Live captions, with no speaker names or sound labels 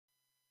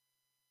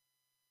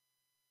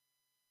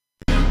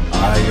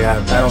Yeah,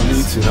 man, I don't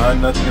need to.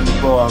 Nothing in the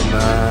bar,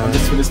 man. I'm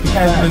just gonna speak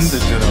Edmund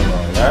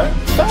DaGeneral, right?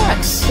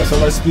 Facts. That's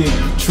all I speak.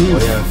 Truth.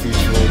 Oh, yeah,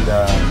 featuring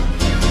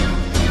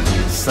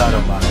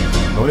Sodomite.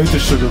 No need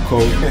to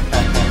sugarcoat.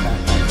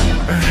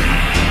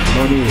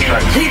 No need to try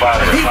to he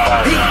put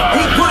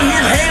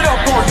his hand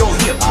up on your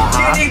hip.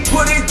 Then he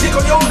put his dick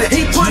on your lip.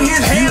 He put his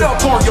hand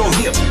up on your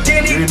hip.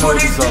 Then he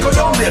put his dick on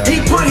your lip. He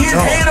put his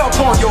hand up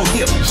on your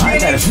hip. Then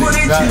he put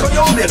his dick on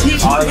your lip. He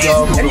put his,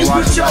 and you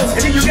put yours,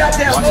 and then you got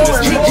that more.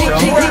 He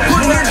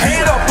put his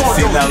hand up on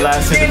your hip.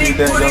 Then he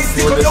put his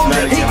dick on your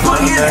lip. He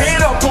put his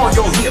hand up on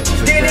your hip.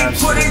 Then he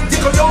put his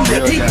dick on your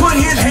lip. He put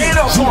his hand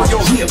up on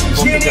your hip.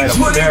 Then he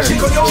put his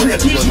dick on your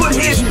lip. He put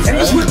his, and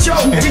you put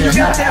yours, and then you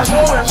got that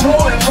more and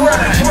more and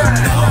more.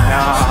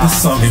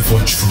 This song ain't for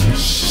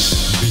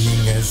truth,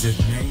 being as it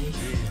may.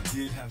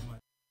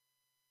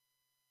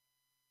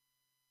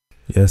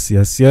 Yes.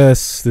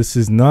 This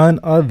is none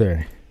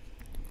other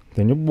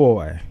than your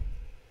boy,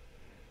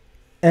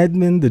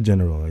 Edmund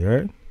DaGeneral,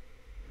 right?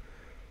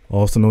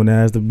 Also known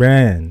as The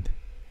Brand.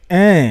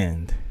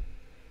 And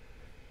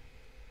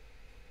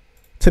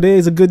today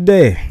is a good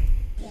day.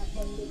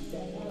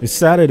 It's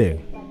Saturday,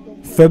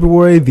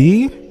 February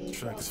the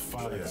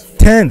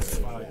 10th.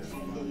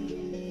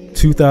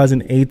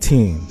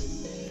 2018.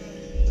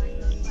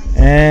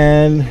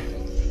 And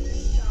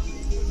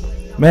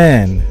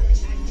man,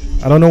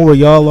 I don't know where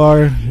y'all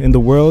are in the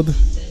world,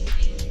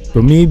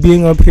 but me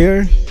being up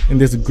here in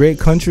this great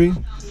country,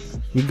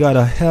 we got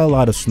a hell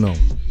lot of snow.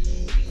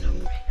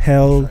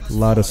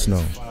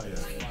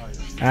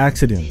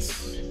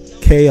 Accidents,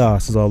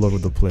 chaos is all over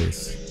the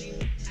place.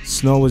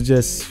 Snow is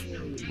just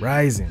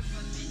rising,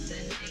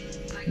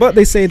 but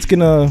they say it's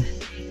gonna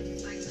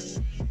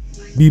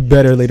be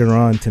better later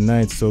on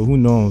tonight, so who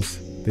knows.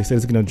 They said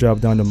it's gonna drop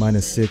down to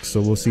 -6,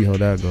 so we'll see how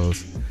that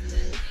goes.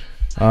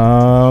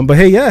 But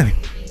hey, yeah,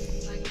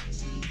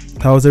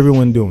 how is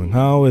everyone doing?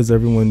 How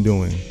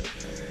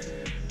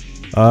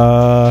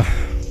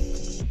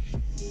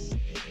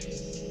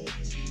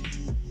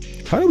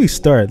do we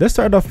start? Let's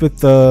start off with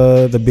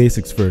the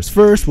basics first.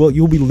 What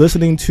you'll be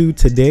listening to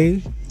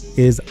today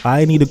is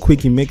I Need a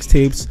Quickie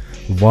Mixtapes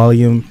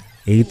Volume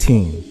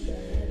 18.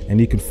 And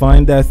you can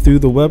find that through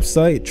the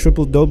website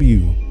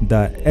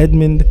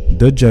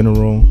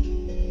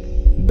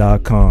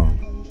www.edmunddageneral.com.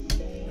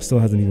 Still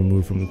hasn't even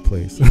moved from the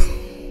place.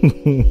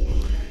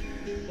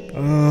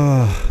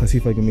 Let's see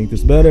if I can make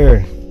this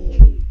better.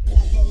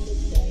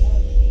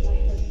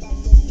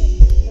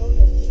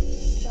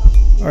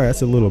 Alright,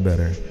 that's a little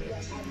better.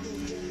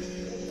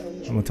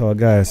 I'm a tall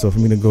guy, so for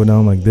me to go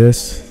down like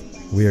this,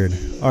 weird.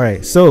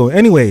 Alright, so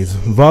anyways,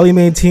 volume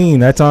 18,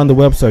 that's on the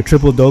website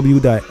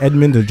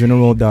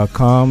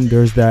www.edmunddageneral.com.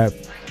 There's that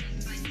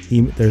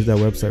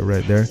website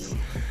right there.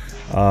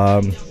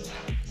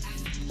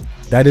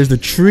 That is the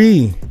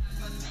tree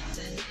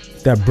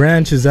that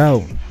branches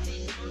out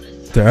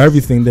to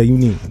everything that you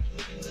need.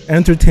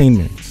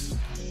 Entertainment,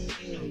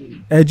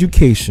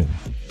 education,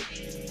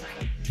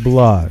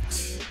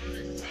 blogs,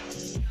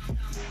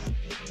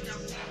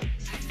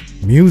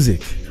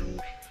 music.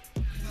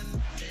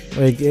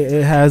 Like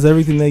it has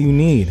everything that you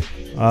need,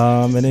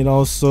 and it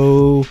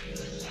also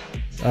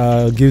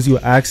gives you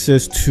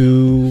access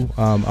to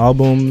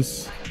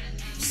albums,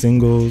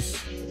 singles,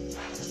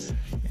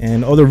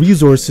 and other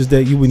resources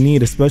that you would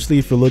need, especially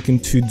if you're looking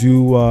to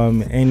do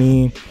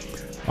any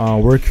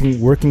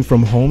working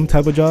from home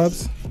type of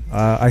jobs.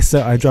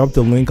 I dropped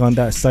a link on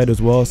that site as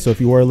well, so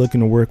if you are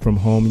looking to work from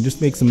home and just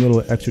make some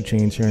little extra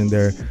change here and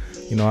there,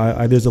 you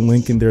know, there's a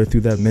link in there through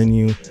that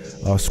menu.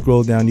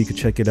 Scroll down, you can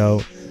check it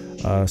out.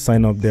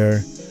 Sign up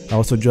there. I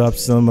also dropped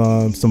some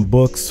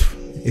books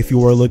if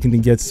you are looking to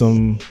get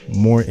some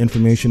more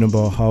information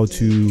about how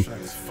to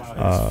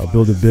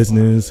build a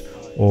business,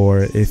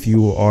 or if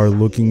you are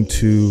looking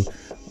to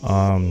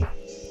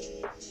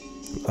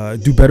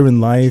do better in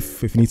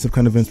life, if you need some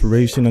kind of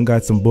inspiration. I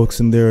got some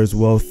books in there as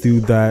well through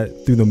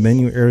the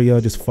menu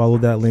area. Just follow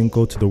that link,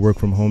 go to the work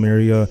from home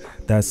area.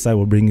 That site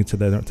will bring you to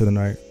the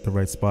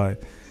right spot.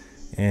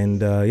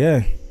 And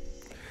yeah,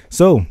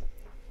 so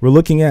we're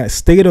looking at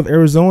State of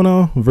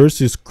Arizona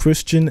versus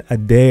Christian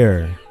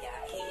ADAIR.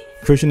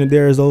 Christian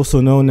ADAIR is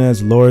also known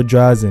as Lord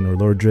Drazen or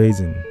Lord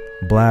Drazen,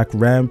 Black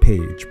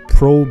Rampage,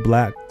 Pro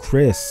Black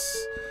Chris.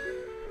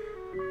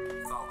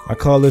 I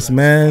call this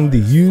man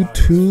the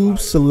YouTube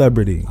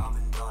celebrity.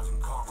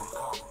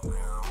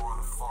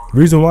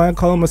 Reason why I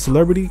call him a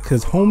celebrity,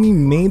 because homie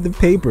made the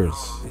papers.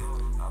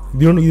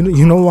 You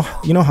know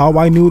how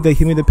I knew that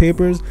he made the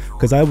papers?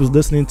 Because I was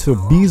listening to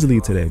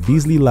Beasley today,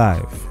 Beasley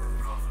Live.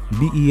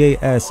 Beasley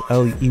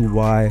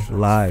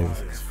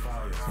Live,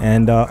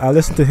 and I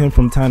listen to him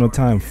from time to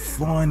time.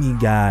 Funny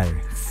guy,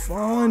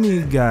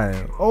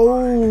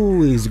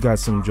 always got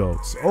some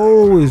jokes,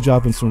 always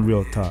dropping some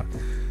real talk.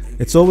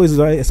 It's always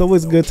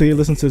good to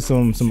listen to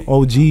some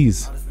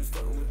OGs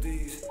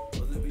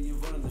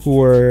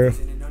who are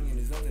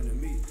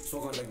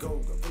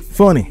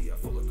funny,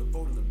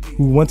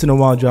 who once in a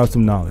while drop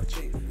some knowledge.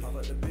 You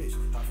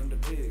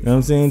know what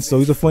I'm saying? So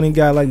he's a funny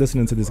guy. I like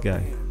listening to this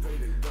guy.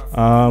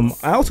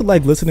 I also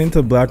like listening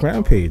to Black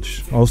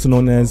Rampage, also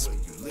known as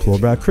Pro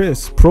Black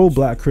Chris,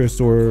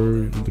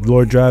 or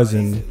Lord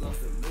Drazen,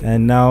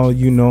 and now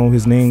you know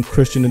his name,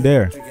 Christian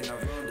ADAIR.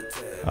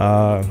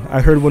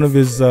 I heard one of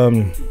his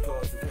well,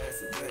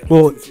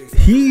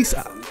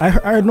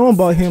 I know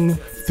about him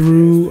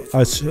through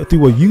a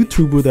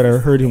YouTuber that I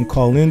heard him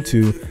call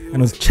into, and I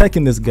was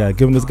checking this guy,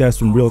 giving this guy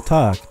some real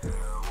talk,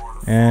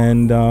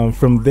 and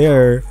from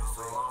there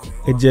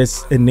it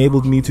just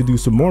enabled me to do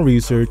some more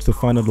research to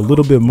find out a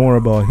little bit more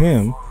about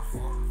him.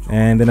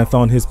 And then I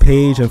found his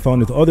page and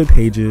found his other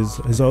pages,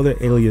 his other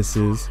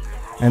aliases.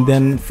 And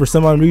then for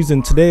some odd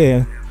reason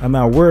today I'm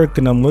at work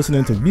and I'm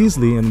listening to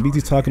Beasley, and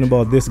Beasley's talking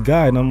about this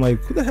guy, and I'm like,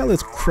 who the hell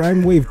is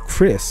Crimewave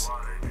Chris?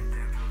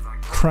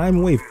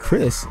 Crimewave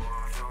Chris?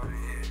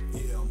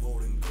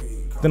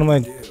 Then I'm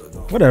like,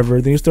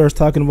 whatever. Then he starts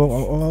talking about,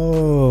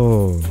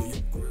 oh,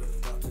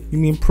 you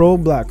mean Pro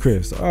Black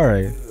Chris? All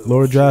right,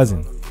 Lord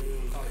Drazen.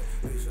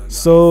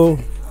 So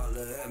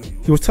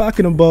he was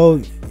talking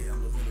about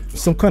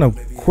some kind of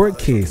court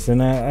case,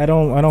 and I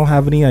don't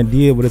have any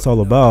idea what it's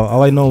all about.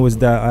 All I know is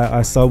that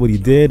I saw what he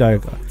did. I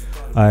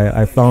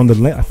found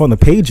the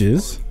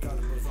pages,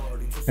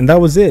 and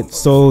that was it.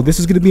 So this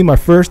is gonna be my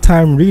first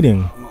time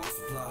reading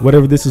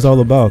whatever this is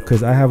all about,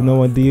 because I have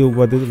no idea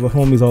what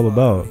homie's all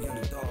about.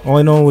 All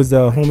I know is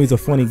that homie's a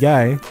funny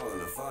guy.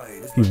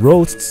 He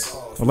roasts.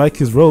 I like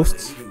his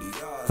roasts.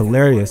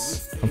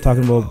 Hilarious. I'm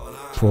talking about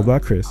Pro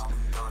Black Chris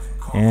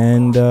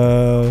and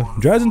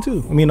Drazen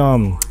too. I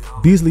mean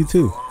Beasley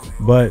too.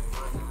 But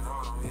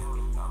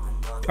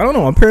I don't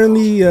know.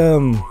 Apparently a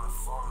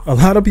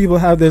lot of people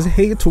have this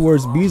hate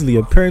towards Beasley.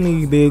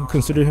 Apparently they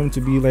consider him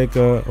to be like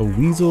a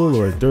weasel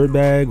or a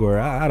dirtbag, or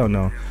I don't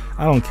know.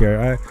 I don't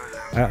care.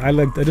 I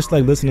just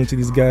like listening to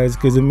these guys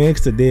because it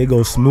makes the day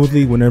go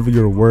smoothly whenever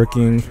you're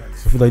working.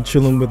 If you're like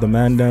chilling with the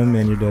mandem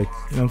and you're like,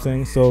 you know what I'm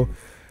saying? So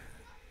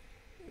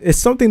it's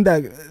something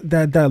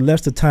that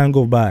lets the time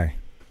go by.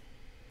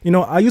 You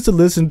know, I used to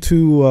listen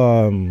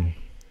to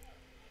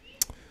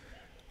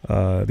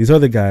these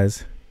other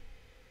guys,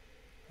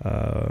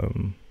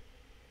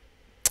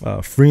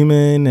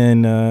 Freeman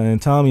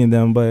and Tommy and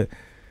them, but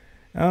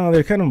I don't know,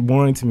 they're kind of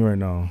boring to me right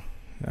now.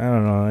 I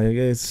don't know.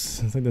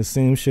 It's like the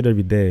same shit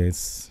every day.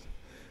 It's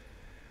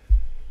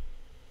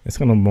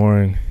kind of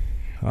boring.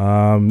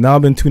 Now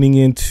I've been tuning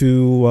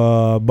into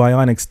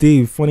Bionic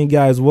Steve, funny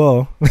guy as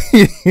well.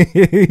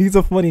 He's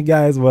a funny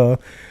guy as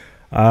well.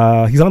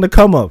 He's on the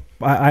come up.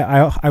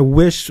 I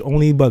wish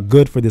only but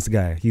good for this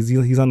guy.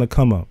 He's on the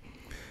come up.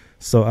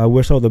 So I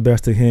wish all the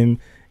best to him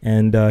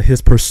and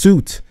his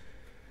pursuit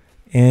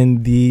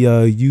in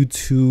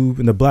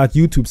the Black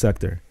YouTube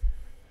sector,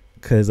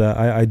 because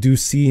I do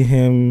see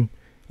him.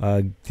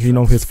 You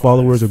know, his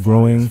followers are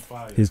growing.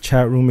 His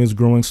chat room is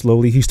growing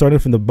slowly. He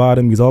started from the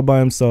bottom. He's all by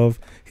himself.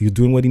 He's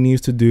doing what he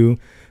needs to do.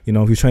 You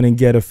know, he's trying to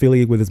get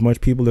affiliate with as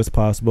much people as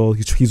possible.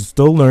 He's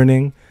still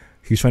learning.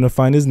 He's trying to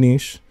find his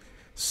niche.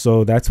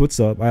 So that's what's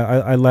up.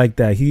 I like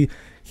that. He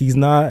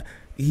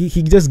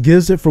just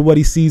gives it for what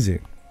he sees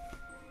it.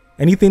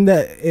 Anything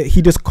that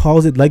he just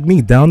calls it, like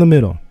me, down the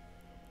middle.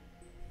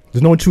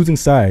 There's no choosing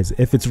sides.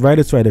 If it's right,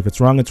 it's right. If it's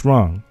wrong, it's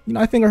wrong. You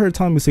know, I think I heard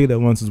Tommy say that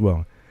once as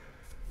well.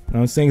 You know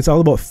what I'm saying? It's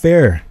all about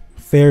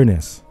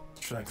fairness.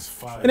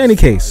 In any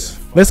case,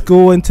 let's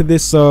go into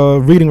this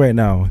reading right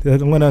now.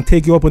 I'm gonna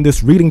take you up on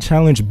this reading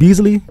challenge.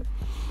 Beasley,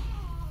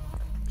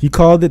 he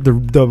called it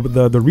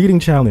the reading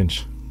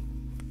challenge,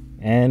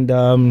 and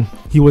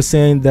he was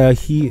saying that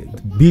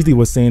Beasley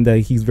was saying that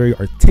he's very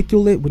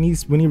articulate when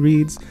he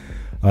reads,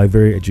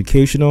 very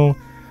educated,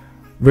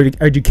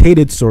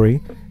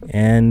 sorry,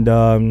 and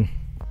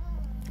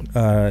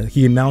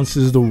he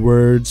announces the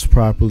words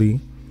properly.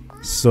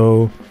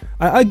 So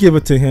I give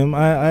it to him.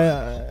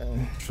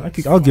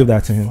 I'll give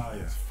that to him.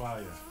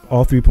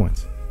 All 3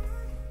 points.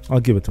 I'll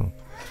give it to him.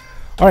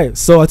 All right,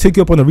 so I take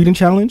you up on the reading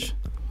challenge,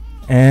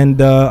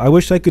 and I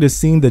wish I could have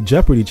seen the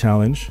Jeopardy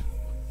challenge.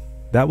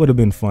 That would have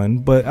been fun,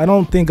 but I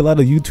don't think a lot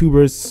of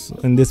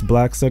YouTubers in this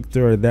black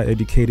sector are that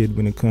educated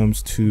when it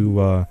comes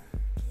to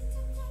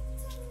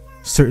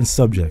certain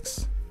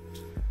subjects.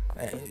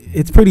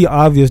 It's pretty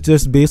obvious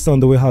just based on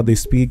the way how they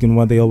speak and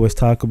what they always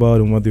talk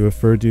about and what they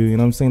refer to. You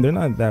know what I'm saying? They're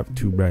not that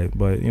too bright,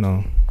 but you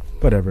know,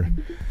 whatever.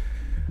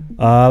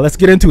 Let's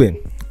get into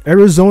it.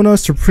 Arizona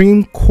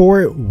Supreme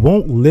Court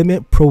won't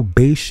limit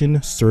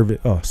probation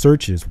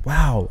searches.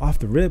 Wow, off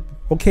the rip.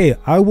 Okay,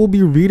 I will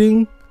be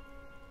reading.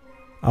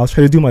 I'll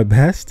try to do my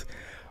best.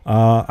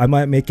 I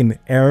might make an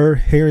error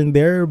here and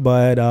there,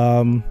 but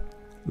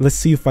let's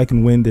see if I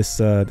can win this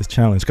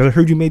challenge, because I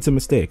heard you made some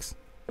mistakes.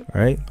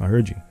 All right, I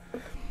heard you.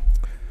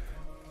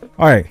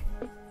 All right,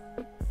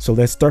 so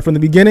let's start from the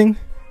beginning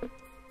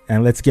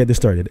and let's get this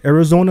started.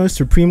 Arizona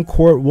Supreme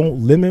Court won't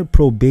limit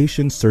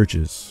probation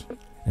searches.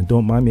 And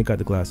don't mind me, I got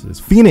the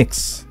glasses.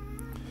 Phoenix.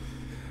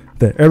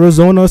 The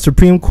Arizona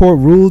Supreme Court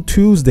ruled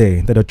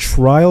Tuesday that a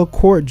trial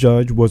court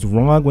judge was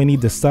wrong when he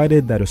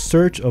decided that a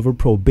search of a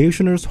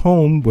probationer's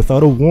home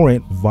without a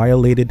warrant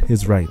violated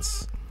his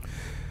rights.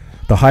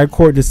 The High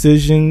Court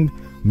decision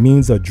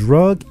means a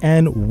drug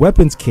and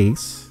weapons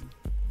case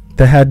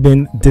that had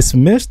been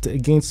dismissed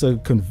against a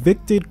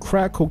convicted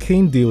crack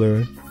cocaine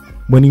dealer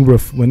when he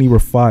were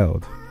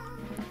filed.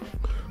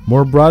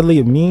 More broadly,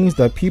 it means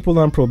that people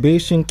on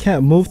probation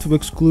can't move to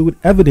exclude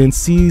evidence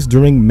seized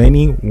during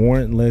many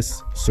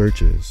warrantless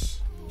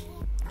searches.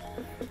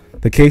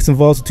 The case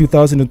involves a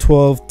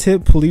 2012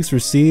 tip police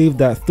received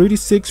that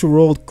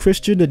 36-year-old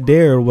Christian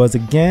ADAIR was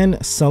again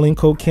selling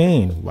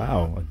cocaine.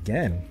 Wow,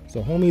 again.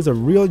 So homie's a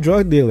real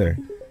drug dealer.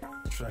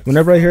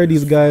 Whenever I hear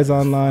these guys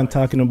online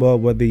talking about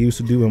what they used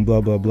to do and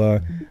blah, blah, blah,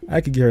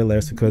 I could care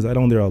less because I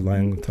don't they're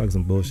online talking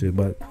some bullshit,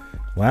 but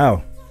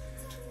wow.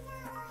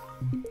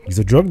 He's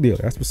a drug dealer.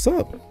 That's what's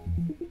up.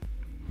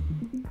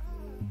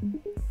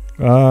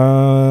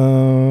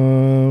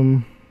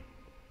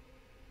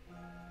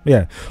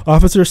 Yeah.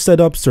 Officers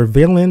set up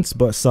surveillance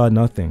but saw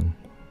nothing.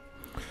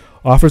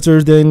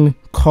 Officers then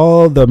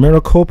called the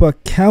Maricopa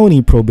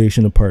County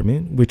Probation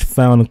Department, which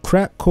found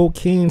crack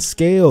cocaine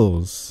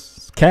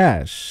scales,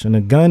 cash, and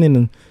a gun in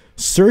a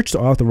search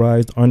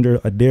authorized under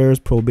ADAIR's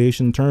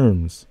probation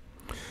terms.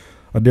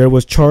 ADAIR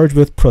was charged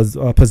with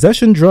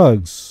possessing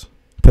drugs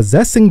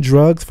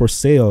for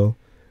sale,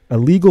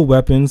 illegal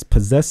weapons,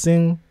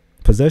 possession,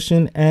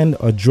 and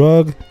a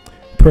drug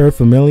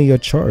paraphernalia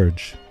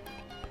charge.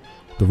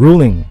 The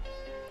ruling: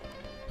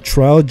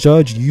 trial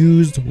judge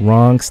used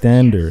wrong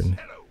standard.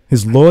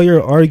 His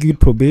lawyer argued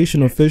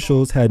probation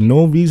officials had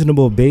no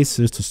reasonable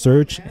basis to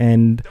search,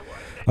 and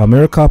a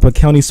Maricopa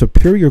County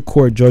Superior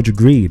Court judge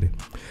agreed.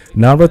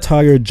 Now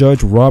retired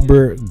Judge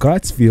Robert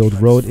Gottsfield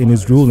wrote in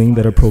his ruling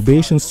that a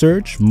probation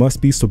search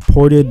must be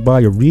supported by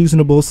a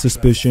reasonable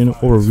suspicion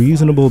or a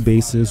reasonable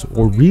basis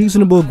or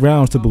reasonable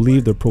grounds to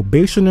believe the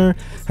probationer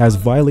has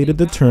violated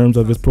the terms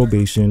of his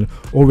probation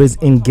or is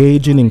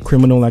engaging in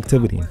criminal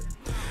activity.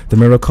 The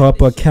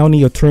Maricopa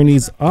County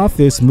Attorney's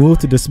Office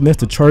moved to dismiss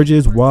the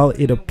charges while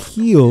it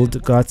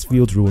appealed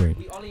Gottsfield's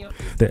ruling.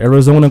 The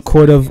Arizona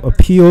Court of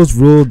Appeals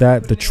ruled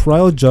that the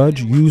trial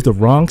judge used the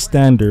wrong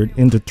standard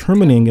in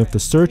determining if the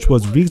search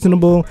was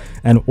reasonable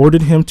and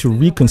ordered him to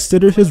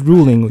reconsider his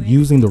ruling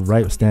using the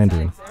right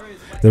standard.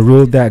 They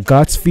ruled that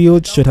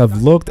Gottsfield should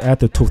have looked at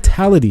the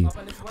totality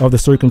of the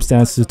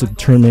circumstances to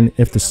determine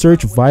if the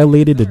search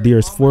violated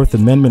ADAIR's Fourth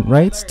Amendment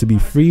rights to be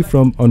free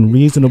from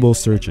unreasonable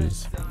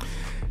searches.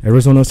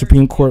 Arizona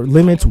Supreme Court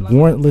limits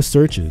warrantless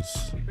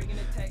searches.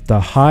 The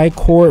High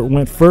Court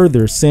went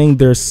further, saying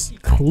there's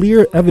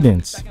clear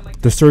evidence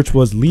the search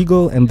was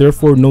legal and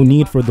therefore no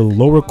need for the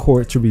lower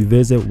court to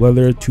revisit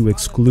whether to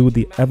exclude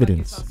the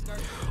evidence.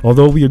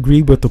 Although we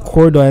agree with the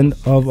Court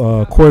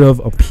of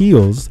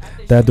Appeals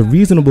that the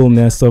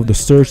reasonableness of the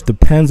search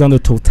depends on the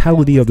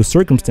totality of the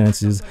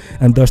circumstances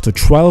and thus the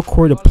trial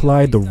court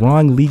applied the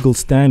wrong legal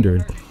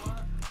standard,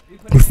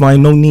 we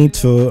find no need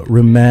to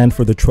remand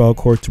for the trial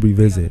court to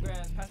revisit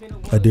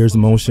ADAIR's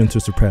motion to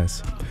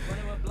suppress.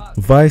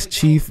 Vice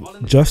Chief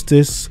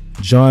Justice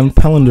John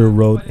Pellender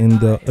wrote in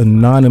the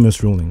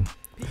anonymous ruling,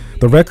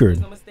 "The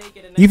record,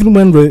 even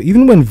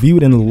when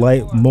viewed in the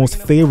light most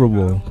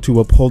favorable to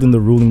upholding the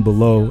ruling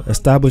below,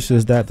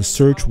 establishes that the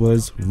search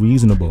was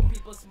reasonable.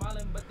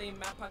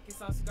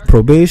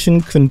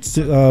 Probation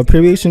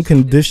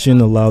condition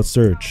allowed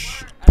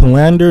search.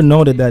 Pellender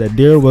noted that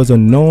ADAIR was a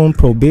known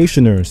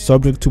probationer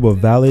subject to a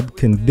valid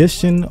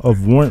condition of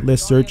warrantless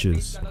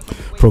searches.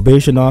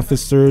 Probation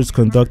officers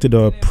conducted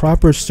a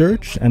proper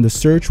search, and the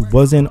search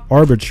wasn't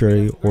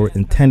arbitrary or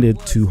intended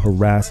to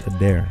harass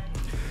ADAIR.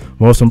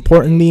 Most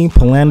importantly,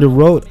 Pellender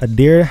wrote,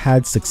 ADAIR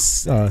had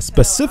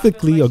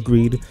specifically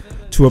agreed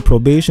to a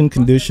probation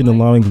condition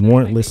allowing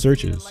warrantless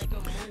searches.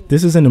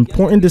 This is an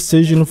important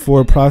decision for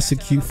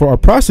our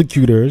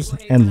prosecutors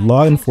and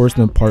law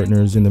enforcement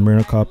partners in the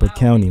Maricopa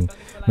County.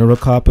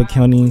 Maricopa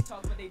County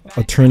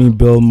Attorney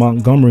Bill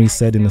Montgomery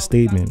said in a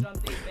statement,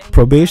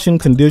 probation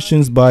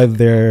conditions by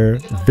their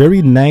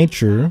very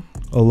nature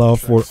allow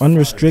for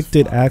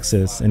unrestricted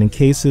access, and in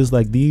cases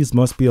like these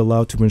must be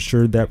allowed to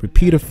ensure that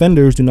repeat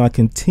offenders do not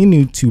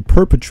continue to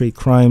perpetrate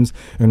crimes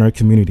in our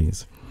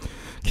communities.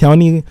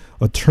 County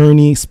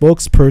Attorney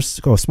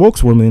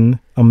spokeswoman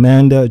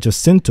Amanda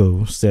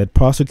Jacinto said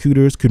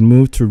prosecutors could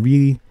move to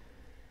re-indict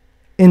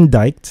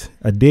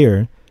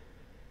ADAIR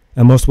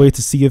and must wait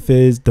to see if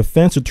his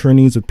defense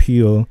attorneys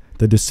appeal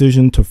the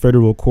decision to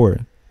federal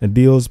court.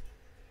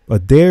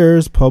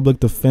 ADAIR's public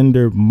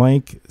defender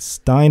Mike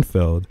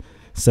Steinfeld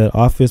said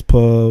office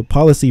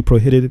policy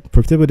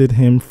prohibited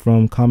him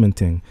from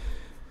commenting.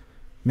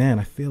 Man,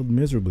 I failed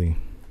miserably.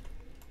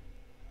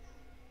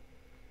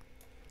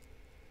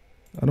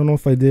 I don't know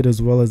if I did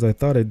as well as I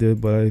thought I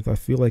did, but I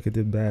feel like I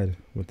did bad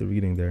with the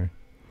reading there.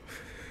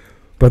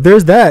 But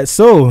there's that.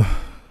 So,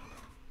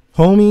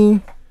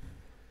 homie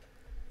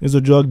is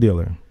a drug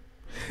dealer.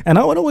 And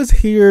I would always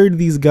hear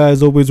these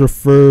guys always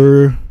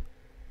refer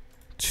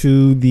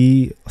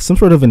to some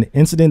sort of an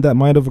incident that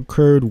might have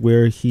occurred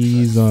where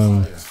he's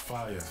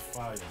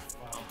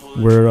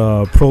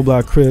where Pro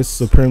Black Chris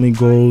apparently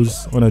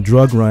goes on a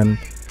drug run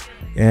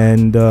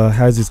and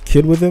has his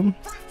kid with him.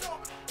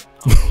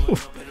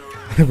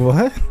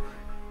 What?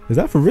 Is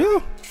that for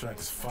real?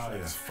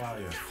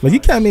 Like, you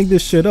can't make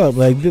this shit up.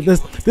 Like,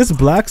 this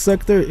black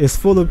sector is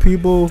full of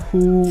people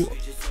who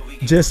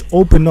just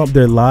open up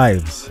their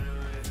lives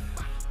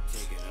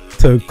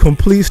to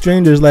complete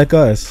strangers like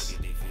us.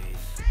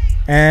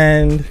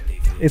 And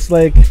it's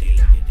like,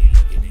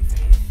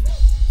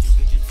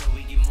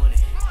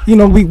 you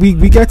know,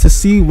 we get to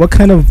see what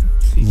kind of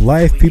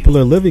life people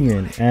are living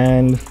in.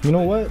 And you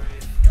know what?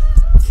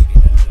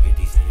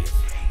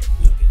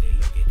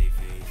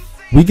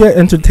 We get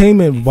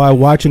entertainment by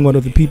watching what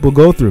other people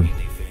go through,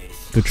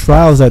 the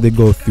trials that they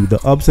go through, the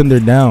ups and their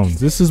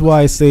downs. This is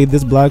why I say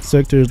this black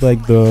sector is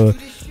like the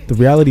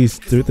reality,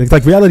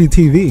 like reality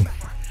TV.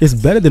 It's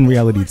better than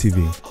reality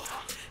TV.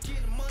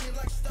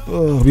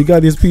 We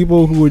got these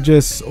people who are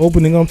just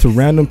opening up to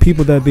random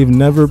people that they've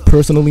never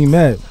personally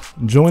met,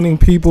 joining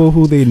people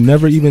who they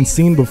never even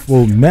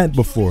met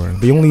before.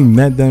 They only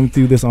met them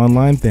through this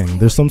online thing.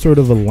 There's some sort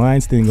of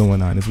alliance thing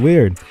going on. It's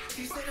weird.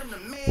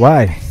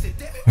 Why?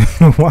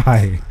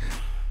 Why?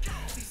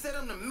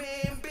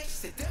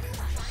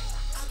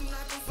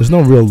 There's no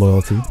real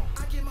loyalty.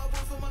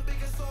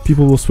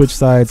 People will switch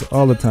sides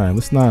all the time.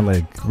 It's not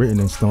like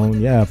written in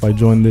stone. Yeah, if I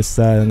join this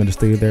side, I'm gonna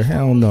stay there.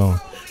 Hell no.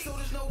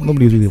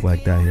 Nobody's really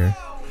like that here.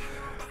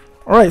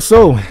 Alright,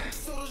 so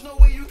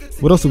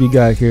what else do we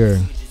got here?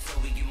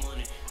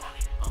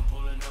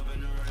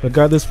 I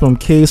got this from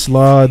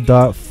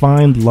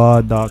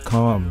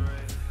caselaw.findlaw.com.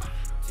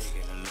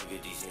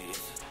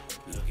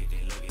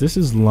 This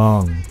is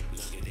long.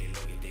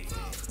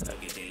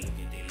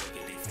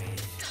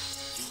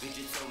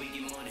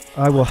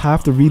 I will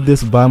have to read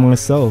this by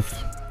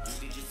myself.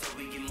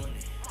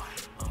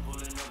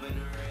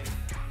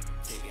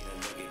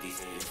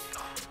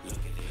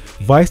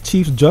 Vice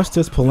Chief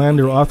Justice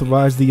Palander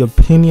authorized the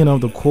opinion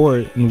of the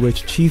court in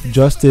which Chief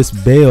Justice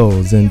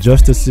Bales and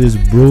Justices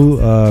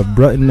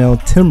Brutton L.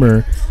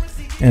 Timmer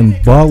and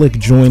Bollock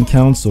joined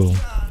counsel.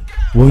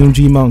 William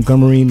G.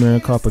 Montgomery,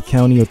 Maricopa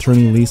County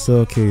Attorney Lisa.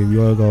 Okay, we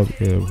all got.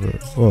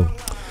 Oh,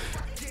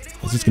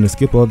 I was just gonna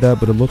skip all that,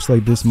 but it looks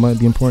like this might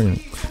be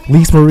important.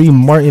 Lisa Marie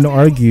Martin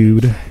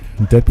argued.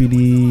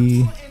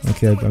 Deputy.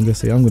 Okay, I'm gonna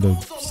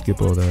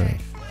skip all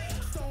that.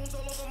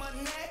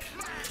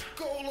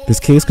 This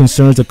case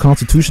concerns the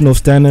constitutional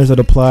standards that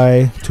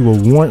apply to a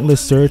warrantless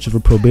search of a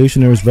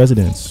probationer's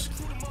residence.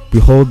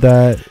 Behold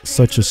that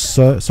such a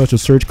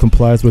search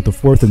complies with the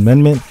Fourth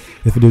Amendment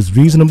if it is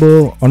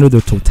reasonable under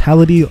the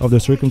totality of the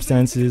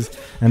circumstances,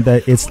 and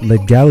that its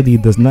legality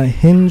does not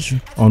hinge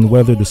on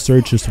whether the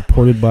search is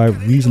supported by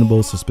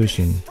reasonable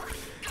suspicion.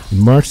 In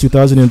March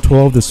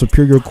 2012, the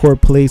Superior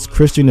Court placed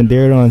Christian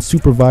ADAIR on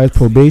supervised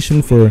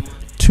probation for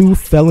 2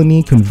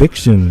 felony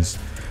convictions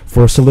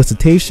for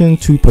solicitation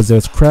to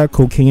possess crack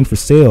cocaine for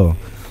sale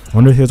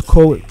under his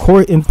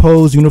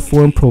court-imposed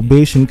uniform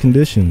probation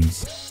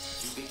conditions.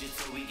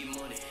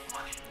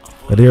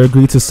 ADAIR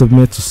agreed to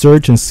submit to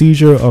search and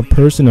seizure of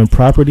person and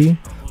property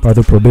by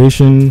the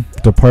probation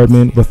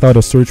department without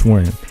a search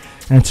warrant,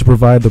 and to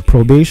provide the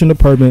probation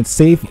department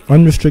safe,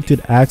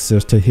 unrestricted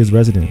access to his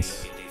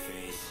residence.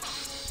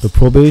 The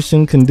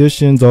probation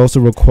conditions also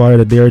required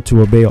ADAIR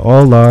to obey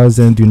all laws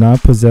and do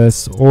not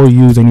possess or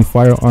use any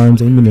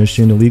firearms,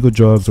 ammunition, illegal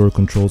drugs, or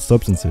controlled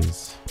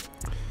substances.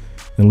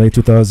 In late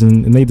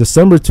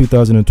December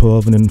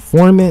 2012, an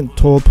informant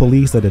told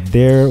police that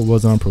ADAIR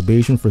was on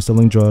probation for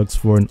selling drugs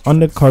for an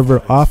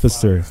undercover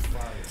officer,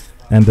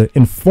 and the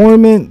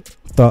informant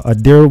thought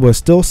ADAIR was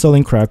still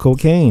selling crack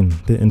cocaine.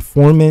 The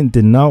informant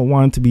did not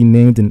want to be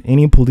named in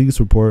any police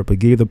report, but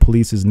gave the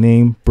police his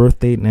name, birth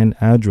date, and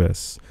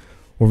address.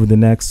 Over the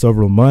next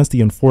several months, the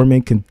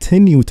informant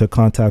continued to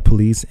contact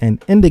police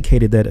and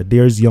indicated that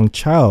ADAIR's young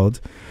child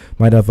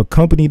might have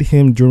accompanied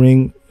him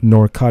during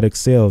narcotic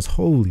sales.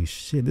 Holy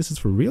shit, this is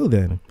for real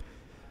then.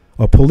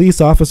 A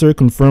police officer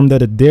confirmed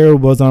that ADAIR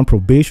was on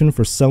probation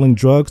for selling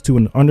drugs to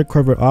an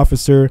undercover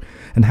officer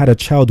and had a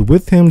child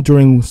with him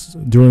during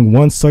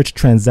one such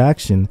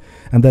transaction,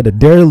 and that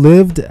ADAIR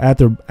lived at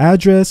the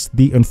address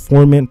the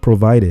informant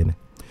provided.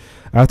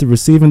 After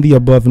receiving the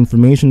above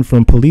information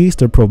from police,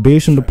 the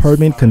probation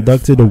department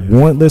conducted a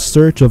warrantless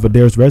search of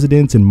ADAIR's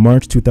residence in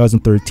March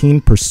 2013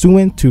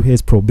 pursuant to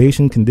his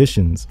probation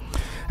conditions.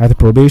 At the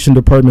probation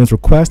department's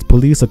request,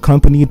 police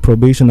accompanied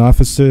probation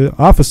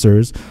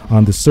officers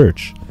on the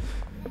search.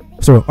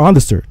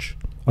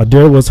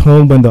 ADAIR was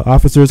home when the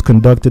officers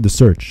conducted the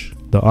search.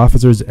 The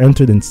officers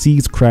entered and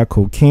seized crack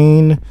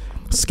cocaine,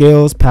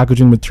 scales,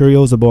 packaging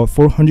materials, about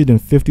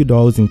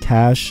 $450 in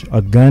cash,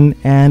 a gun,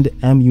 and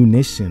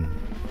ammunition.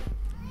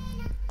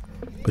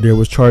 ADAIR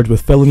was charged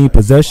with felony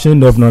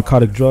possession of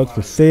narcotic drugs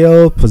for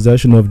sale,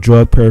 possession of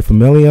drug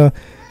paraphernalia,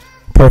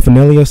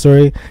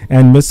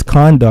 and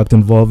misconduct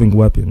involving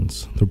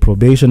weapons. The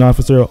probation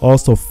officer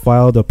also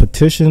filed a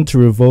petition to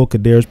revoke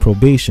ADAIR's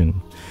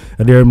probation.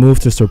 ADAIR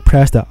moved to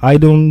suppress the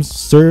items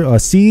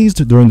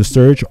seized during the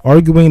search,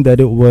 arguing that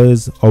it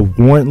was a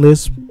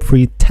warrantless,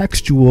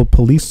 pretextual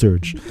police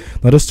search,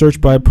 not a search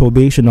by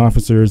probation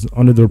officers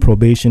under their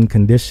probation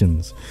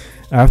conditions.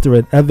 After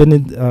an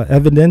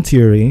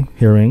evidentiary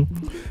hearing,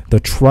 the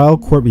trial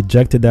court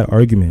rejected that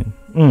argument.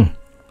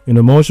 In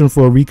a motion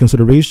for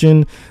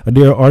reconsideration,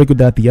 ADAIR argued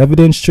that the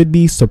evidence should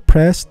be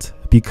suppressed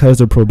because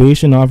the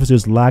probation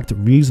officers lacked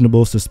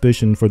reasonable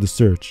suspicion for the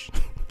search.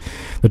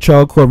 The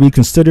trial court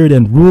reconsidered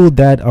and ruled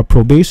that a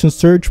probation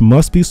search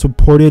must be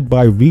supported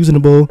by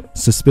reasonable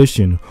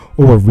suspicion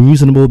or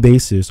reasonable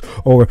basis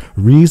or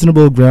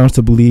reasonable grounds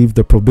to believe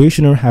the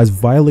probationer has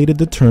violated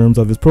the terms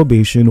of his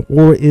probation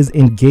or is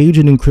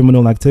engaging in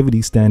criminal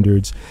activity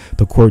standards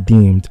the court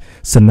deemed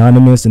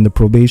synonymous in the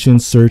probation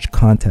search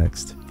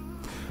context.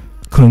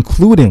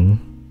 Concluding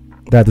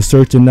that the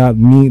search did not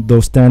meet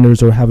those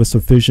standards or have a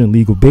sufficient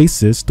legal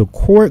basis, the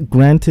court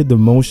granted the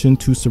motion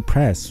to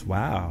suppress.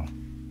 Wow.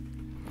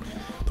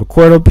 The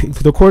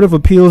Court of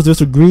Appeals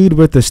disagreed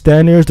with the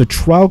standards the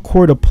trial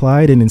court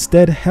applied and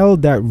instead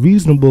held that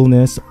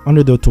reasonableness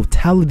under the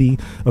totality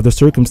of the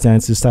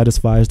circumstances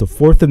satisfies the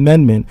Fourth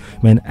Amendment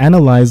when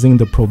analyzing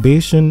the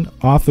probation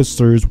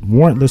officer's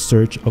warrantless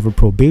search of a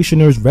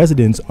probationer's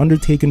residence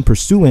undertaken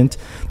pursuant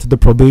to the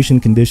probation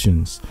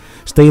conditions.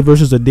 State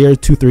versus ADAIR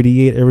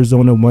 238,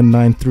 Arizona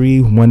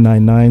 193,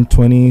 199,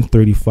 20,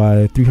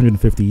 35,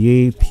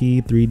 358,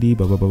 P3D,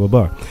 blah, blah, blah, blah,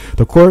 blah.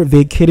 The court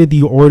vacated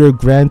the order,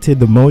 granted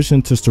the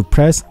motion to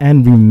suppress,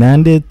 and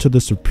remanded to the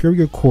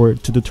Superior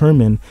Court to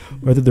determine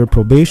whether the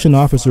probation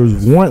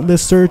officer's warrantless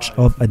search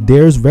of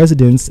ADAIR's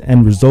residence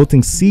and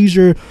resulting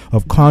seizure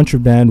of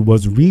contraband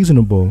was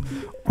reasonable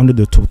under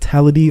the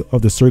totality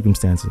of the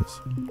circumstances.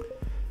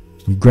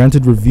 We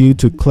granted review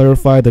to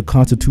clarify the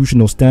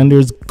constitutional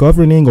standards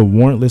governing a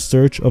warrantless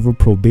search of a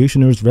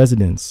probationer's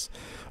residence,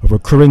 a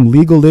recurring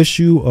legal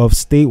issue of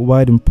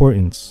statewide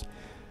importance.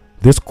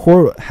 This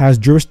court has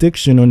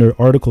jurisdiction under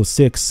Article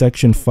 6,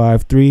 Section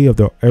 5.3 of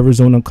the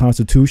Arizona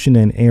Constitution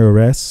and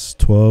ARS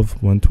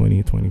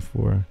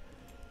 12-120-24.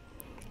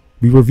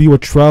 We review a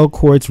trial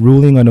court's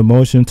ruling on a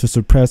motion to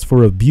suppress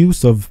for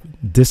abuse of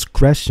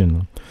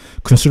discretion,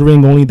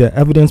 considering only the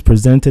evidence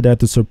presented at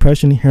the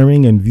suppression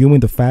hearing and viewing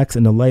the facts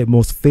in the light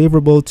most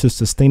favorable to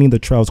sustaining the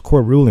trial's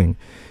court ruling.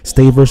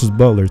 State versus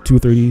Butler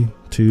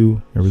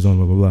 232, Arizona,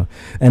 blah, blah, blah.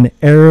 An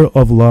error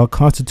of law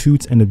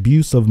constitutes an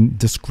abuse of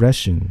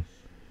discretion.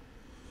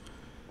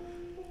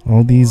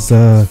 All these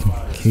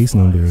case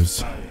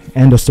numbers.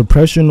 And a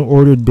suppression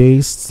order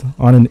based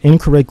on an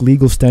incorrect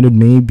legal standard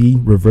may be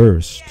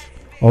reversed.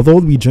 Although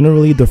we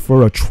generally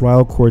defer a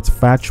trial court's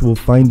factual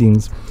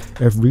findings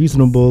if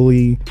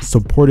reasonably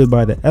supported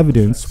by the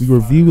evidence, we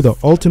review the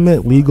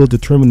ultimate legal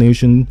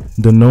determination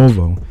de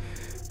novo.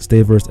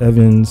 State v.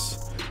 Evans.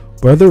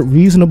 Whether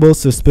reasonable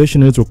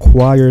suspicion is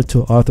required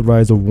to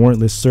authorize a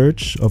warrantless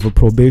search of a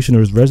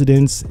probationer's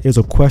residence is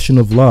a question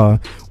of law,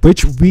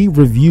 which we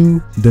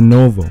review de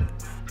novo.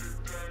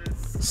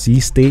 See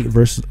State v.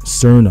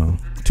 Cerna.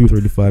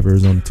 235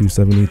 Arizona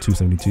 270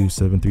 272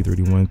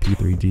 7331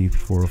 P3D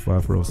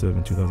 405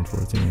 407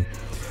 2014.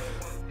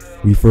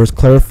 We first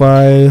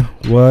clarify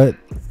what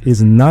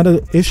is not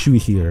an issue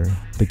here.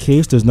 The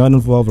case does not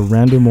involve a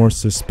random or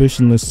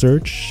suspicionless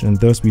search, and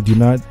thus we do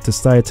not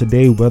decide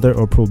today whether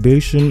a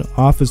probation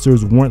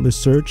officer's warrantless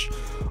search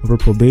of a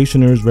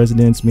probationer's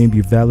residence may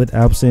be valid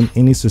absent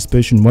any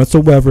suspicion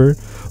whatsoever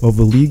of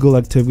illegal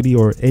activity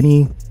or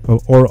any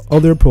or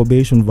other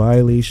probation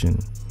violation.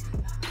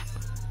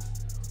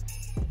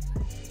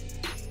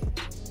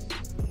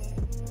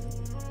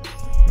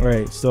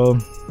 Alright, so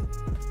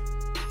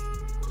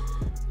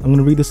I'm going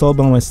to read this all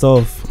by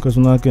myself because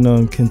I'm not going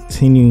to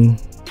continue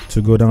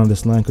to go down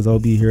this line because I'll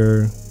be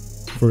here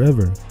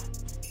forever.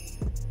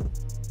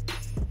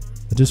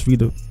 I'll just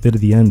read a bit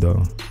at the end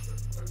though.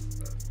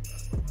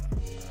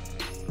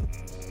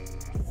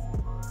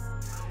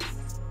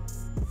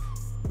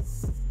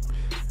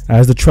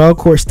 As the trial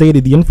court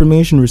stated, the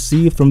information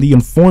received from the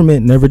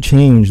informant never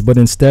changed, but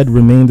instead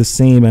remained the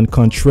same, and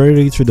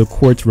contrary to the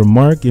court's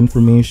remark,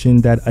 information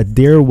that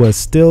ADAIR was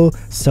still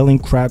selling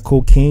crack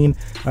cocaine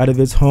out of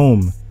his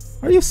home.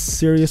 Are you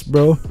serious,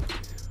 bro?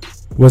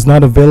 Was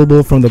not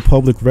available from the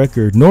public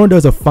record, nor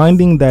does a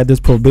finding that this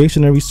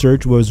probationary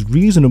search was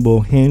reasonable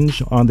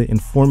hinge on the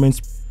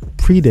informant's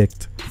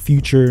predict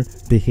future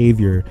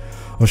behavior,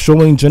 a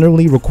showing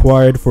generally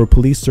required for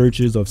police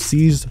searches of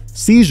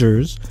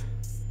seizures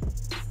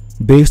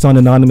based on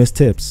anonymous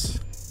tips.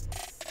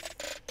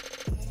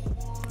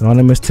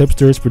 Anonymous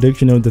tipsters'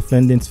 prediction of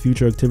defendant's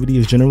future activity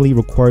is generally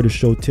required to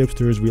show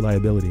tipsters'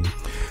 reliability.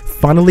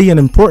 Finally and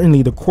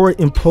importantly, the court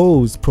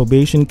imposed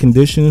probation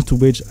conditions to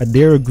which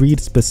ADAIR agreed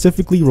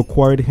specifically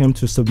required him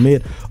to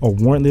submit a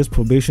warrantless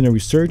probationary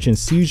search and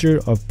seizure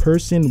of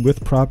person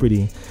with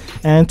property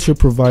and to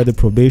provide the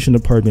probation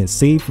department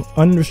safe,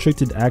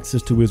 unrestricted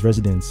access to his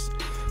residence.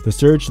 The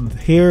search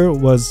here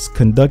was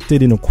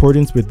conducted in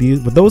accordance with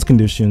those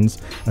conditions,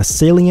 a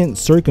salient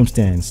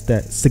circumstance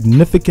that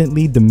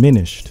significantly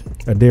diminished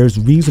ADAIR's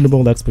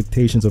reasonable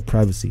expectations of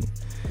privacy.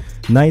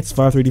 Knights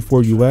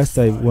 534 U.S.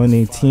 at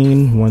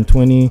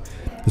 118-120.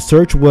 The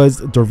search was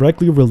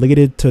directly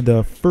related to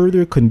the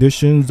further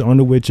conditions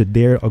under which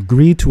ADAIR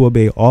agreed to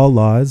obey all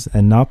laws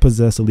and not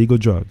possess illegal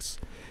drugs.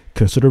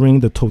 Considering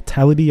the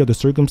totality of the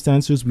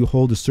circumstances, we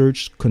hold the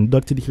search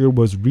conducted here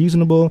was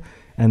reasonable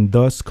and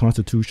thus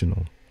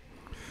constitutional.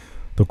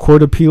 The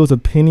Court of Appeals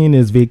opinion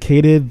is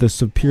vacated. The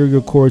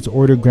Superior Court's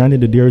order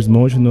granted ADAIR's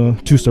motion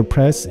to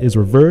suppress is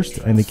reversed,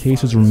 and the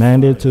case is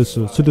remanded to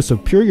the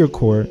Superior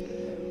Court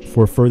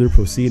for further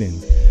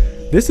proceedings.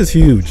 This is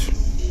huge.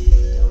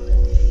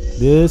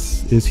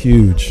 This is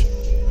huge.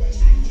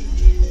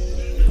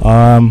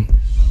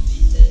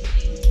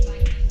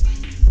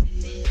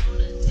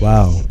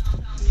 Wow.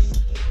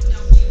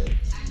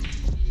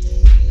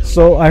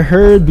 So I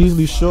heard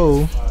Beasley's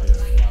show,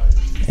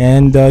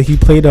 and he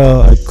played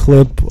a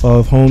clip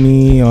of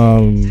homie,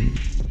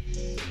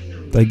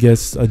 I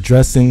guess,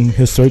 addressing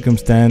his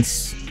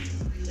circumstance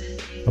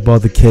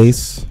about the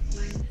case.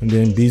 And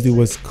then Beasley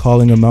was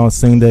calling him out,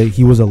 saying that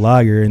he was a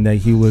liar and that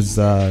he was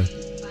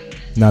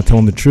not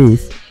telling the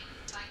truth.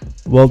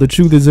 Well, the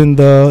truth is in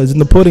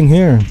the pudding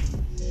here.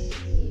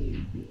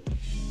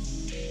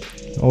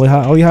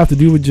 All you have to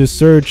do is just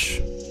search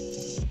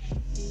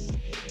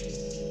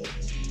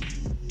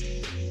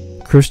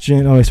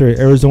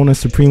Arizona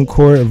Supreme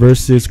Court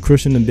versus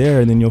Christian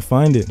ADAIR, and then you'll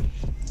find it.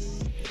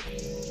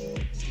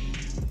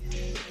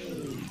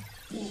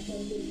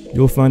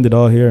 You'll find it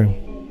all here.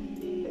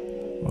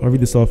 I'll read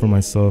this all for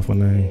myself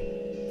when I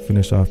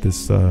finish off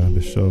this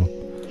show.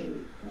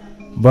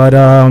 But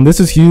this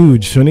is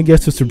huge. When it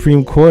gets to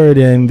Supreme Court,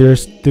 and I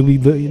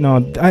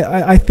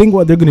think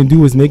what they're gonna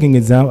do is make an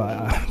example.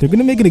 They're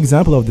gonna make an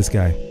example of this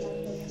guy.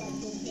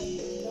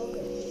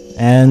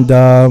 And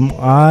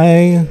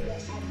I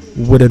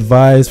would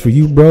advise for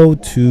you, bro,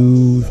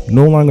 to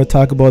no longer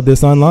talk about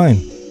this online.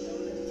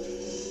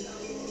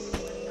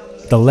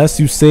 The less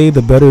you say,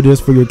 the better it is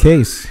for your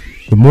case.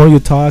 The more you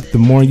talk, the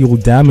more you will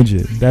damage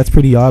it. That's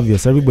pretty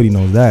obvious. Everybody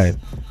knows that.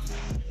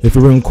 If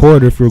you're in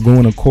court, if you're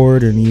going to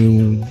court, and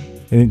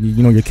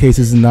your case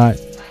is not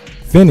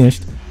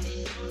finished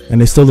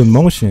and it's still in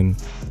motion,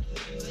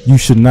 you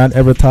should not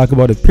ever talk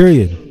about it,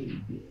 period.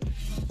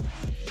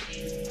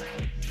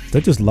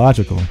 That's just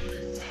logical.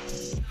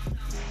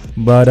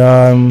 But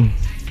I'm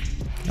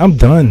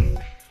done.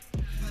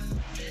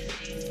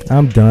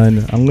 I'm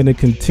going to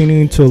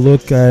continue to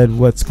look at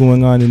what's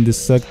going on in this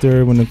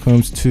sector when it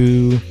comes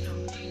to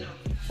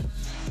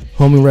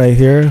homie right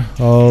here.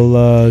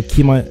 I'll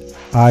keep my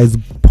eyes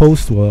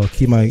I'll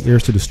keep my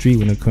ears to the street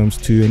when it comes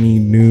to any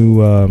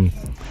new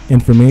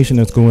information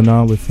that's going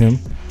on with him.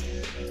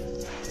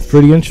 It's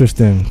pretty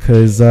interesting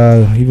because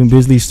even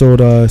Beasley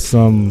showed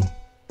some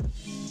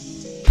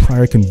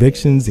prior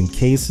convictions and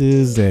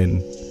cases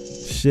and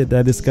shit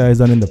that this guy's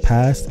done in the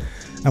past.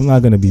 I'm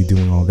not going to be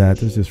doing all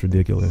that. It's just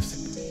ridiculous.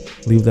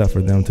 Leave that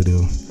for them to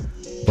do.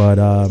 But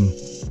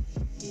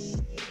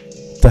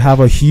to have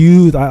a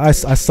huge, I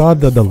saw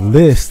the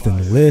list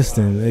and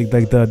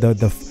like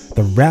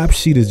the rap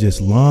sheet is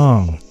just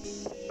long.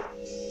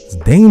 It's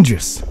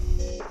dangerous.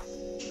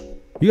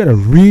 You got a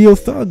real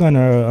thug in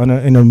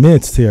our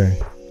midst here.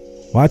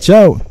 Watch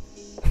out.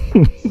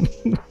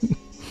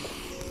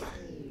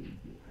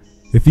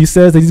 If he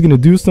says that he's gonna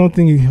do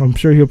something, I'm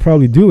sure he'll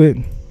probably do it.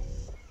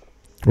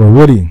 Or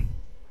would he?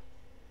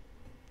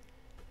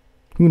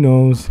 Who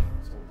knows?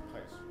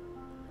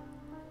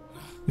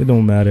 It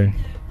don't matter.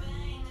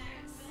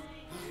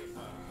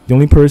 The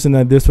only person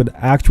that this would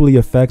actually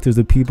affect is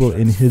the people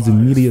in his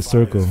immediate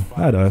circle,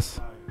 not us.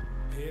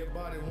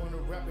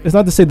 It's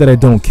not to say that I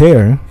don't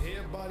care.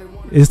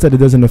 It's that it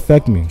doesn't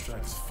affect me.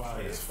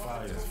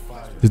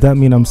 Does that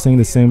mean I'm saying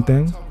the same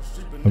thing?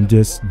 I'm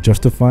just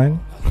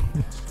justifying?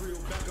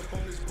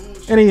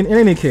 In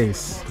any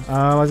case,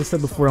 as I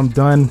said before, I'm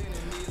done.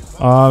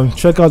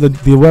 Check out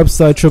the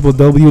website,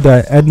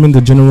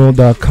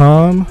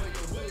 www.edmunddageneral.com.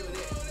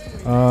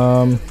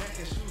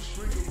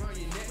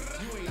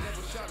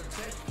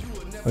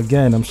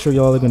 Again, I'm sure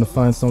y'all are going to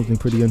find something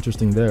pretty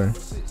interesting there.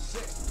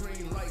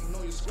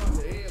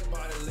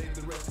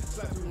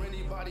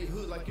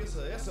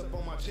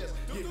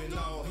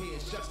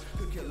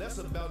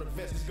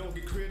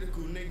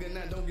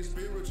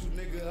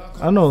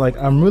 I don't know, like,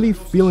 I'm really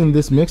feeling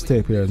this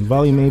mixtape here.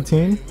 Volume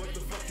 18.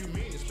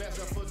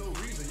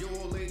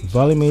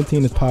 Volume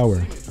 18 is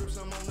power.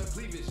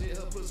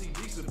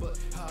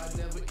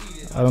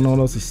 I don't know what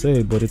else to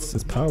say, but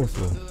it's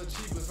powerful.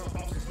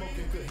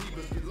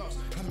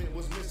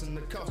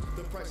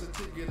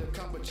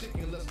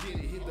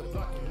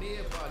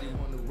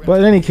 But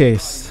in any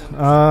case,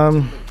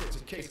 I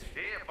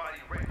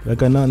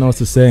got nothing else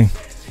to say.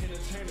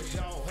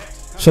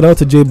 Shout out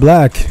to J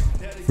Black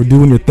for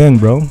doing your thing,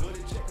 bro.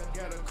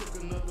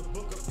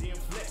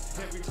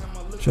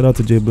 Shout out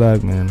to J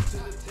Black, man.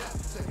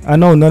 I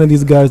know none of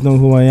these guys know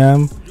who I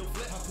am.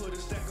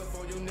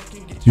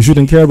 You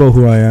shouldn't care about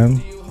who I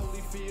am.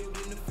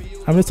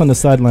 I'm just on the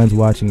sidelines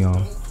watching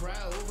y'all.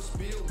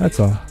 That's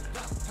all.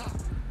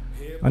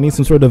 I need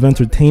some sort of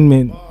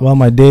entertainment while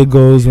my day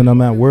goes when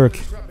I'm at work.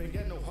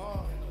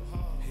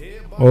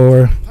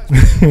 Or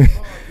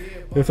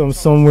if I'm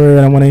somewhere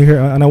and I want to hear,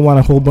 and I want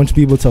a whole bunch of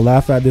people to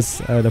laugh at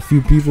this, at a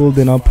few people,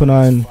 then I'll put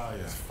on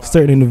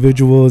certain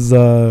individuals'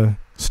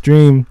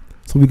 stream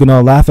so we can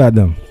all laugh at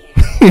them.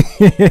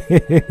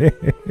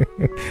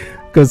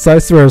 Because I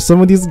swear,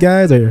 some of these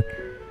guys are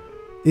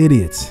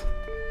idiots.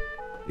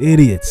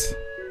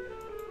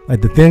 Like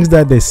the things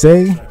that they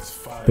say,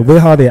 the way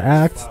how they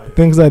act, the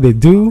things that they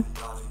do.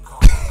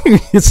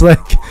 It's like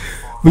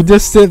we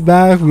just sit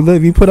back,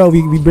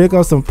 we break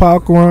out some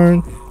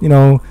popcorn, you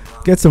know,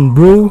 get some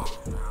brew.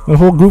 A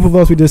whole group of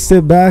us, we just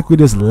sit back, we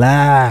just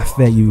laugh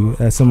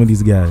at some of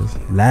these guys.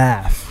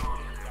 Laugh.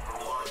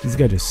 These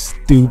guys are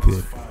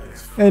stupid.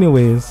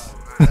 Anyways,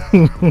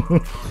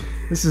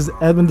 this is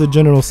Edmund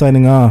DaGeneral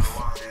signing off.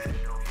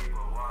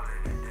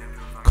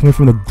 Coming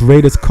from the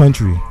greatest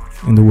country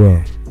in the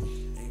world.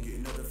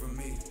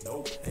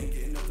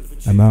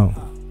 I'm out.